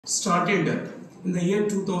Started in the year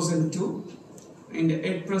 2002 and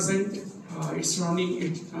at present it's running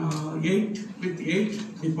with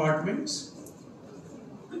 8 departments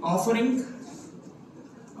offering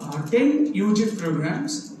 10 UG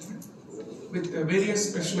programs with various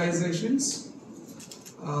specializations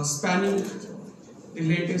spanning the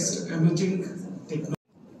latest emerging technology.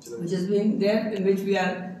 Which is being there, in which we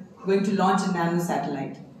are going to launch a nano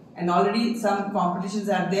satellite, and already some competitions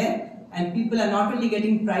are there and people are not only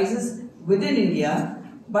getting prizes within India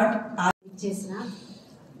but are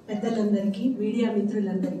పెద్దలందరికీ media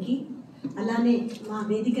మిత్రులందరికీ అలానే మా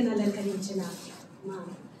వేదికను అలంకరించిన మా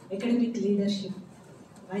academic leadership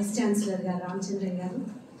vice chancellor గారు రామచంద్రన్ గారు,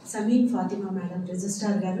 Samin Fatima madam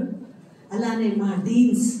registrar గారు, అలానే మా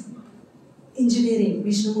డీన్స్ ఇంజనీరింగ్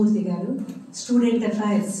విష్ణుమూర్తి గారు, student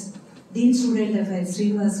affairs Deen student affairs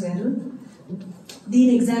Srinivas గారు,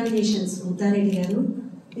 డీన్ ఎగ్జామినేషన్స్ ముత్తారెడ్డి గారు,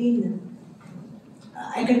 డీన్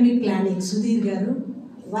అకాడమిక్ ప్లానింగ్ సుధీర్ గారు,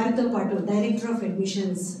 వారితో పాటు director of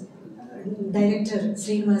admissions director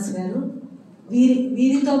Srinivas గారు,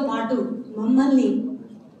 వీరితో పాటు మమ్మల్ని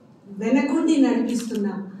వెనకుండి నడిపిస్తున్న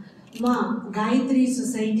మా గాయత్రి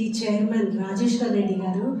సొసైటీ చైర్మన్ రాజేశ్వర్ రెడ్డి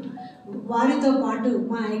గారు, వారితో పాటు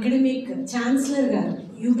మా అకాడమిక్ ఛాన్సలర్ గారు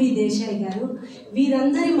యూబీ దేశాయ్ గారు,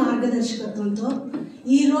 వీరందరి మార్గదర్శకత్వంతో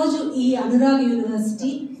ఈరోజు ఈ అనురాగ్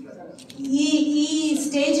యూనివర్సిటీ ఈ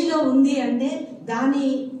స్టేజ్లో ఉంది అంటే దాని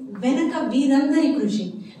వెనక వీరందరి కృషి.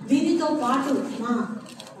 వీరితో పాటు మా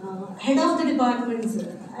head of the departments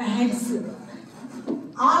heads,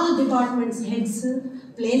 all departments heads,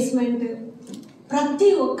 placement, ప్రతి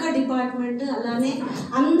ఒక్క డిపార్ట్మెంట్, అలానే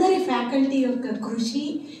అందరి ఫ్యాకల్టీ యొక్క కృషి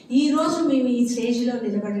ఈరోజు మేము ఈ స్టేజ్లో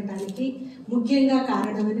నిలబడటానికి ముఖ్యంగా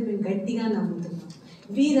కారణమని మేము గట్టిగా నమ్ముతున్నాం.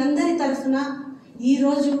 వీరందరి తరఫున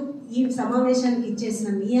ఈరోజు ఈ సమావేశానికి ఇచ్చేసిన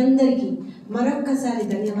మీ అందరికీ మరొక్కసారి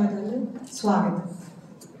ధన్యవాదాలు, స్వాగతం.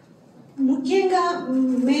 ముఖ్యంగా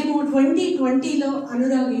మేము 2020లో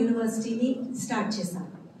అనురాగ్ యూనివర్సిటీని స్టార్ట్ చేశాం.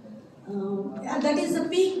 That is the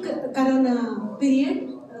peak corona period.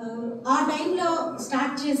 ఆ టైంలో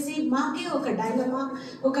స్టార్ట్ చేసి మాకే ఒక డైలమా,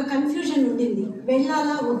 ఒక కన్ఫ్యూజన్ ఉండింది,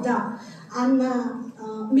 వెళ్ళాలా వద్దా అన్న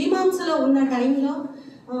మీమాంసలో ఉన్న టైంలో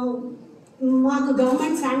మాకు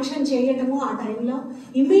గవర్నమెంట్ శాంక్షన్ చేయటము ఆ టైంలో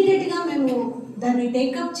ఇమ్మీడియట్గా మేము దాన్ని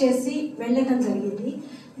టేకప్ చేసి వెళ్ళటం జరిగింది.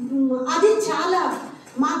 అది చాలా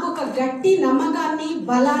మాకు ఒక గట్టి నమ్మకాన్ని,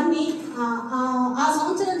 బలాన్ని, ఆ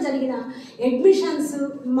సంవత్సరం జరిగిన అడ్మిషన్స్,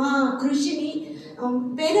 మా కృషిని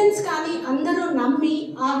పేరెంట్స్ కానీ అందరూ నమ్మి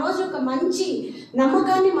ఆ రోజు ఒక మంచి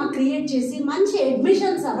నమ్మకాన్ని మాకు క్రియేట్ చేసి మంచి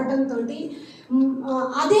అడ్మిషన్స్ అవ్వడంతో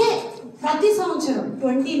అదే ప్రతి సంవత్సరం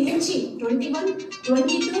 20 నుంచి 21,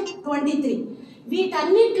 22, 23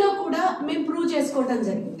 వీటన్నిటిలో కూడా మేము ప్రూవ్ చేసుకోవడం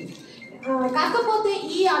జరిగింది. కాకపోతే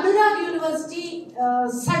ఈ అనురాగ్ యూనివర్సిటీ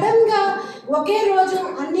సడన్గా ఒకే రోజు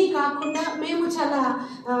అన్నీ కాకుండా మేము చాలా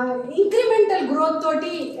ఇంక్రిమెంటల్ గ్రోత్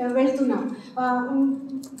తోటి వెళుతున్నాం.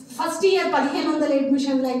 ఫస్ట్ ఇయర్ 1500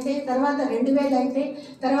 అడ్మిషన్లు అయితే, తర్వాత 2000 అయితే,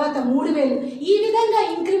 తర్వాత 3000, ఈ విధంగా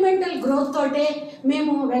ఇంక్రిమెంటల్ గ్రోత్ తోటే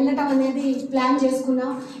మేము వెళ్ళటం అనేది ప్లాన్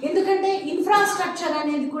చేసుకున్నాం. ఎందుకంటే ఇన్ఫ్రాస్ట్రక్చర్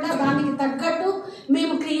అనేది కూడా దానికి తగ్గట్టు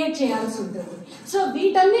మేము క్రియేట్ చేయాల్సి ఉంటుంది. సో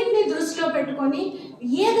వీటన్నిటిని దృష్టిలో పెట్టుకొని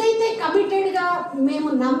ఏదైతే కమిటెడ్గా మేము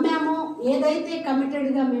నమ్మామో, ఏదైతే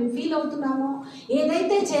కమిటెడ్గా మేము ఫీల్ అవుతున్నామో,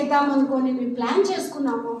 ఏదైతే చేద్దామనుకొని మేము ప్లాన్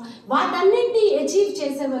చేసుకున్నామో వాటన్నిటిని అచీవ్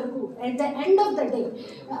చేసే వరకు at the end of the day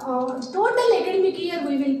total academic year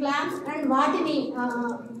we will plan and వాటిని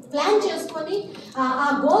ప్లాన్ చేసుకొని ఆ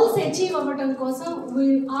గోల్స్ అచీవ్ అవ్వడం కోసం వీ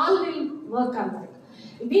ఆల్ విల్ వర్క్ అన్నమాట.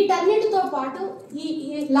 వీటన్నిటితో పాటు ఈ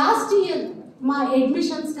లాస్ట్ ఇయర్ మా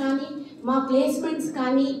అడ్మిషన్స్ కానీ, మా ప్లేస్మెంట్స్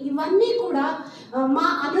కానీ ఇవన్నీ కూడా మా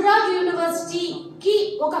అనురాగ్ యూనివర్సిటీకి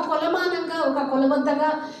ఒక కొలమానంగా, ఒక కొలబద్దగా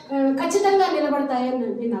ఖచ్చితంగా నిలబడతాయని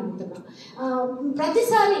నేను నమ్ముతున్నాను.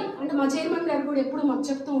 ప్రతిసారి అంటే మా చైర్మన్ గారు కూడా ఎప్పుడు మాకు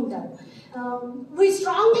చెప్తూ ఉంటారు, we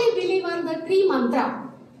strongly believe on the 3 మంత్ర.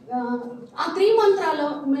 ఆ 3 మంత్రాలో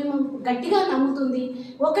మేము గట్టిగా నమ్ముతుంది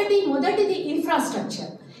మొదటిది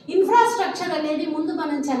ఇన్ఫ్రాస్ట్రక్చర్. ఇన్ఫ్రాస్ట్రక్చర్ అనేది ముందు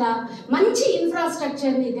మనం చాలా మంచి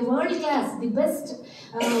ఇన్ఫ్రాస్ట్రక్చర్ని, the world class, the best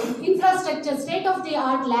infrastructure, state of the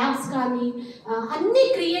art labs కానీ అన్నీ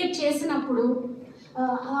క్రియేట్ చేసినప్పుడు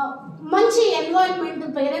మంచి ఎన్వైరన్మెంట్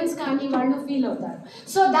పేరెంట్స్ కానీ వాళ్ళు ఫీల్ అవుతారు.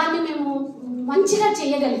 సో దాన్ని మేము మంచిగా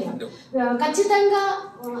చేయగలిగాం. ఖచ్చితంగా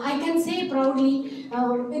I can say proudly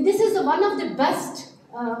this is one of the best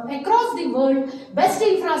across the world best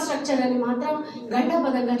infrastructure అని మాత్రం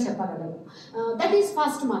గంటాపదంగా చెప్పగలము. That is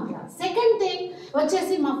first Mantra. Second thing,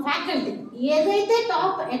 వచ్చేసి మా ఫ్యాకల్టీ ఏదైతే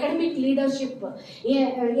టాప్ అకాడమిక్ లీడర్షిప్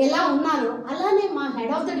ఎలా ఉన్నారో అలానే మా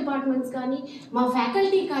హెడ్ ఆఫ్ ద డిపార్ట్మెంట్స్ కానీ మా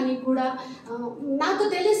ఫ్యాకల్టీ కానీ కూడా నాకు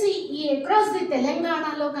తెలిసి ఈ అక్రాస్ ది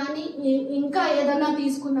తెలంగాణలో కానీ ఇంకా ఏదన్నా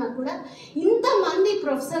తీసుకున్నా కూడా ఇంతమంది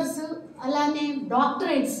ప్రొఫెసర్స్ అలానే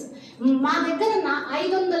డాక్టరేట్స్ మా దగ్గర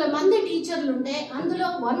 500 మంది టీచర్లు ఉంటే అందులో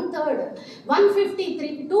 1/3 153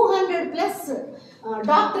 200+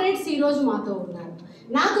 డాక్టరేట్స్ ఈరోజు మాతో ఉన్నారు.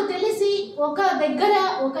 నాకు తెలిసి ఒక దగ్గర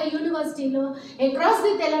ఒక యూనివర్సిటీలో అక్రాస్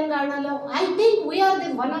ది తెలంగాణలో I think we are the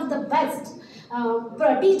one of the best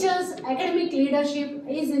teachers academic leadership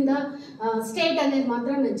is in the state అనేది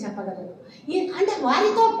మాత్రం నేను చెప్పగలను. అంటే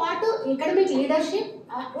వారితో పాటు అకాడమిక్ లీడర్షిప్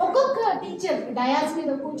ఒక్కొక్క టీచర్ డయాస్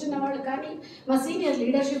మీద కూర్చున్న వాళ్ళు కానీ మా సీనియర్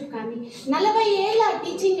లీడర్షిప్ కానీ 40 ఏళ్ళ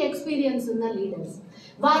టీచింగ్ ఎక్స్పీరియన్స్ ఉన్న లీడర్స్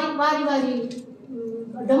వారి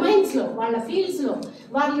డొమైన్స్లో వాళ్ళ ఫీల్డ్స్లో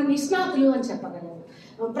వాళ్ళు నిష్ణాతులు అని చెప్పగలరు.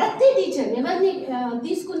 ప్రతి టీచర్ ఎవరిని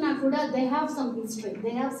తీసుకున్నా కూడా they have some history,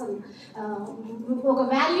 they have some ఒక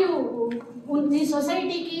వాల్యూ ఈ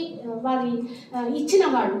సొసైటీకి వారి ఇచ్చిన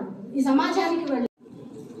వాళ్ళు ఈ సమాజానికి వాళ్ళు.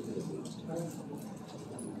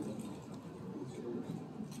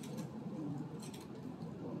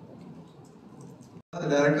 The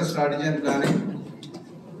Director Strategy and Planning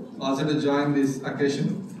also to join this occasion.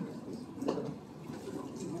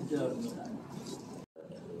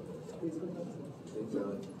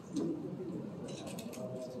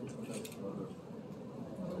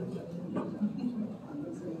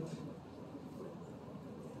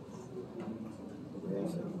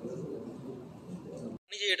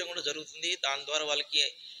 చేయడం కూడా జరుగుతుంది. దాని ద్వారా వాళ్ళకి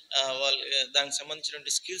దానికి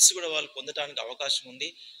సంబంధించినటువంటి స్కిల్స్ కూడా వాళ్ళు పొందడానికి అవకాశం ఉంది.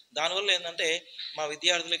 దానివల్ల ఏంటంటే మా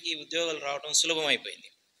విద్యార్థులకి ఉద్యోగాలు రావడం సులభం అయిపోయింది.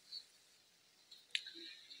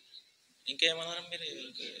 ఇంకేమన్నారు మీరు?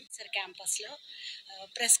 సార్ క్యాంపస్లో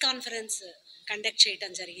ప్రెస్ కాన్ఫరెన్స్ కండక్ట్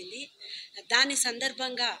చేయడం జరిగింది. దాని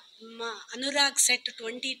సందర్భంగా మా Anurag set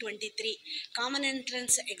 2023 common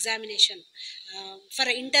entrance examination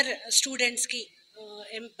for inter స్టూడెంట్స్కి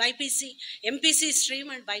BiPC MPC stream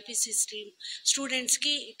and BiPC stream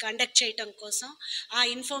స్టూడెంట్స్కి కండక్ట్ చేయటం కోసం, ఆ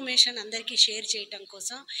ఇన్ఫర్మేషన్ అందరికీ షేర్ చేయటం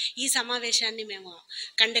కోసం ఈ సమావేశాన్ని మేము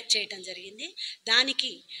కండక్ట్ చేయటం జరిగింది.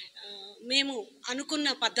 దానికి మేము అనుకున్న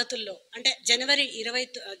పద్ధతుల్లో అంటే జనవరి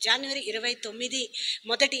 29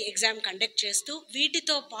 మొదటి ఎగ్జామ్ కండక్ట్ చేస్తూ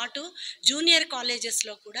వీటితో పాటు జూనియర్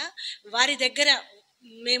కాలేజెస్లో కూడా వారి దగ్గర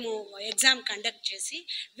మేము ఎగ్జామ్ కండక్ట్ చేసి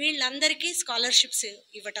వీళ్ళందరికీ స్కాలర్షిప్స్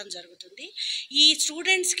ఇవ్వటం జరుగుతుంది. ఈ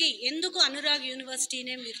స్టూడెంట్స్కి ఎందుకు అనురాగ్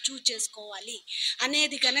యూనివర్సిటీనే మీరు చూజ్ చేసుకోవాలి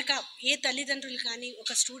అనేది కనుక ఏ తల్లిదండ్రులు కానీ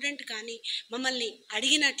ఒక స్టూడెంట్ కానీ మమ్మల్ని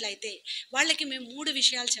అడిగినట్లయితే వాళ్ళకి మేము 3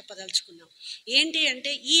 విషయాలు చెప్పదలుచుకున్నాం. ఏంటి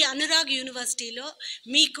అంటే ఈ అనురాగ్ యూనివర్సిటీలో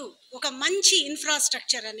మీకు ఒక మంచి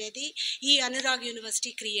ఇన్ఫ్రాస్ట్రక్చర్ అనేది ఈ అనురాగ్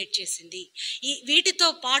యూనివర్సిటీ క్రియేట్ చేసింది. వీటితో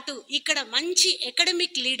పాటు ఇక్కడ మంచి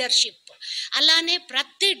అకాడమిక్ లీడర్షిప్ అలానే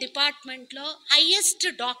ప్రతి డిపార్ట్మెంట్లో హైయెస్ట్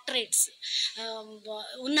డాక్టరేట్స్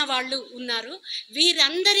ఉన్నవాళ్ళు ఉన్నారు.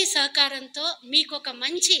 వీరందరి సహకారంతో మీకు ఒక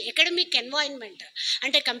మంచి అకాడమిక్ ఎన్వైరన్మెంట్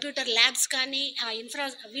అంటే కంప్యూటర్ ల్యాబ్స్ కానీ ఆ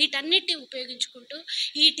వీటన్నిటిని ఉపయోగించుకుంటూ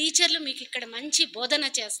ఈ టీచర్లు మీకు ఇక్కడ మంచి బోధన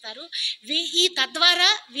చేస్తారు. తద్వారా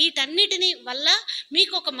వీటన్నిటిని వల్ల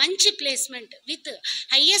మీకు ఒక మంచి ప్లేస్మెంట్ విత్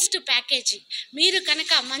హైయెస్ట్ ప్యాకేజీ మీరు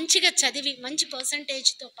కనుక మంచిగా చదివి మంచి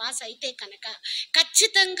పర్సంటేజ్తో పాస్ అయితే కనుక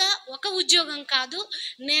ఖచ్చితంగా ఒక ఉద్యోగం కాదు,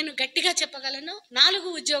 నేను గట్టిగా చెప్పగలను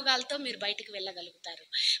 4 ఉద్యోగాలతో మీరు బయటికి వెళ్ళగలుగుతారు.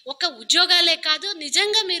 ఒక ఉద్యోగాలే కాదు,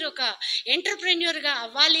 నిజంగా మీరు ఒక ఎంటర్‌ప్రెన్యూర్‌గా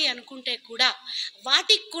అవ్వాలి అనుకుంటే కూడా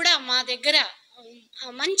వాటికి కూడా మా దగ్గర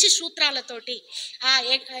మంచి సూత్రాలతోటి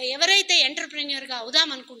ఎవరైతే ఎంటర్‌ప్రెన్యూర్‌గా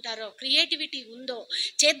అవుదామనుకుంటారో, క్రియేటివిటీ ఉందో,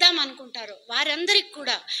 చేద్దాం అనుకుంటారో వారందరికి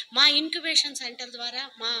కూడా మా ఇంక్యుబేషన్ సెంటర్ ద్వారా,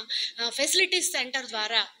 మా ఫెసిలిటీస్ సెంటర్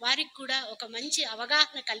ద్వారా వారికి కూడా ఒక మంచి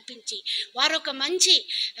అవగాహన కల్పించి వారు ఒక మంచి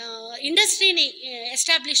ఇండస్ట్రీని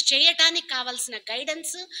ఎస్టాబ్లిష్ చేయటానికి కావాల్సిన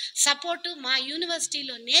గైడెన్స్, సపోర్టు మా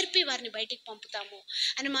యూనివర్సిటీలో నేర్పి వారిని బయటికి పంపుతాము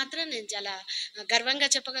అని మాత్రం నేను చాలా గర్వంగా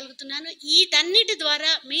చెప్పగలుగుతున్నాను. వీటన్నిటి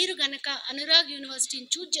ద్వారా మీరు గనక అనురాగ్ యూనివర్సిటీని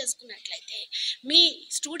చూజ్ చేసుకున్నట్లయితే మీ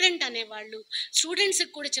స్టూడెంట్ అనేవాళ్ళు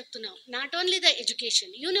స్టూడెంట్స్కి కూడా చెప్తున్నాం, not only the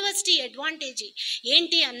education, university advantage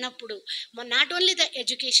ఏంటి అన్నప్పుడు నాట్ ఓన్లీ ద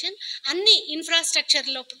ఎడ్యుకేషన్ అన్ని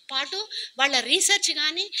ఇన్ఫ్రాస్ట్రక్చర్లో పాటు వాళ్ళ రీసెర్చ్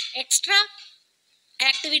కానీ extra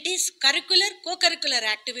activities, curricular co-curricular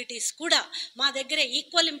activities కూడా మా దగ్గర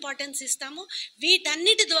ఈక్వల్ ఇంపార్టెన్స్ ఇస్తాము.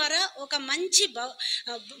 వీటన్నిటి ద్వారా ఒక మంచి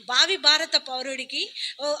భావి భారత పౌరుడికి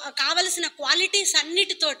కావలసిన క్వాలిటీస్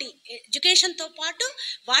అన్నిటితోటి ఎడ్యుకేషన్తో పాటు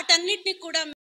వాటన్నిటిని కూడా